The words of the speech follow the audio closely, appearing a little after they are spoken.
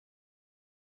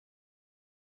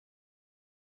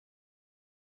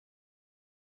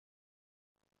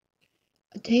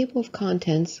A table of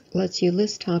contents lets you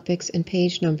list topics and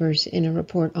page numbers in a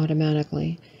report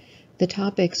automatically. The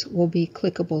topics will be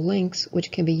clickable links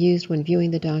which can be used when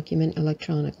viewing the document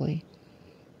electronically.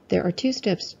 There are two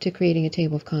steps to creating a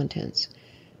table of contents.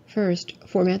 First,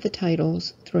 format the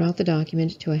titles throughout the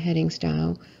document to a heading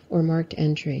style or marked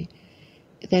entry.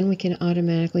 Then we can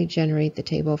automatically generate the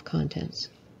table of contents.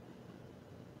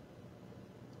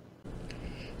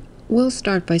 We'll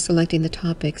start by selecting the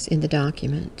topics in the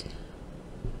document.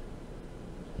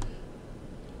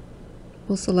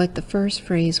 We'll select the first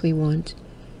phrase we want,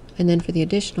 and then for the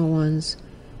additional ones,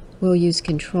 we'll use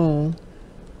Control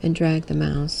and drag the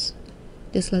mouse.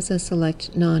 This lets us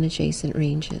select non-adjacent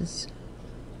ranges.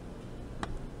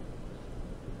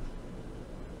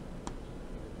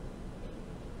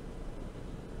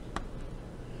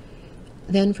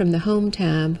 Then from the Home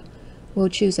tab, we'll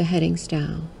choose a heading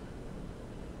style.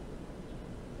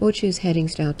 We'll choose Heading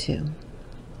Style 2.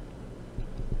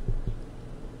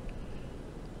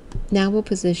 Now we'll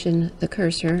position the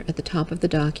cursor at the top of the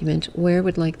document where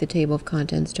we'd like the table of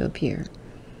contents to appear.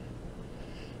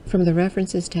 From the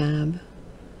References tab,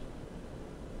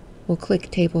 we'll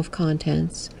click Table of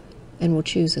Contents and we'll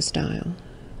choose a style.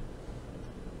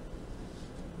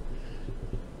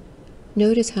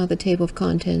 Notice how the table of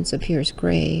contents appears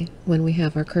gray when we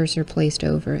have our cursor placed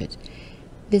over it.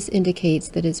 This indicates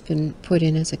that it's been put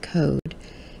in as a code,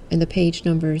 and the page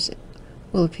numbers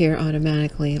will appear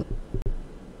automatically.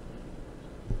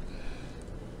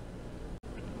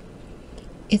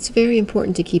 It's very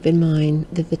important to keep in mind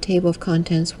that the table of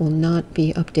contents will not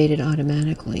be updated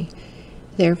automatically.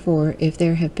 Therefore, if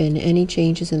there have been any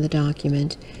changes in the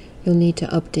document, you'll need to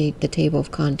update the table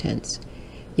of contents.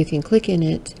 You can click in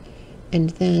it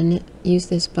and then use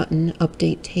this button,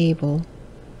 Update Table,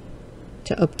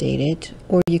 to update it,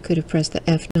 or you could have pressed the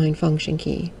F9 function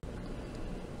key.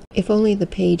 If only the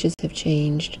pages have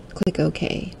changed, click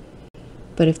OK.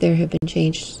 But if there have been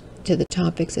changes to the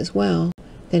topics as well,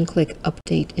 then click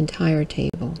Update Entire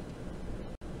Table,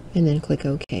 and then click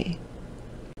OK.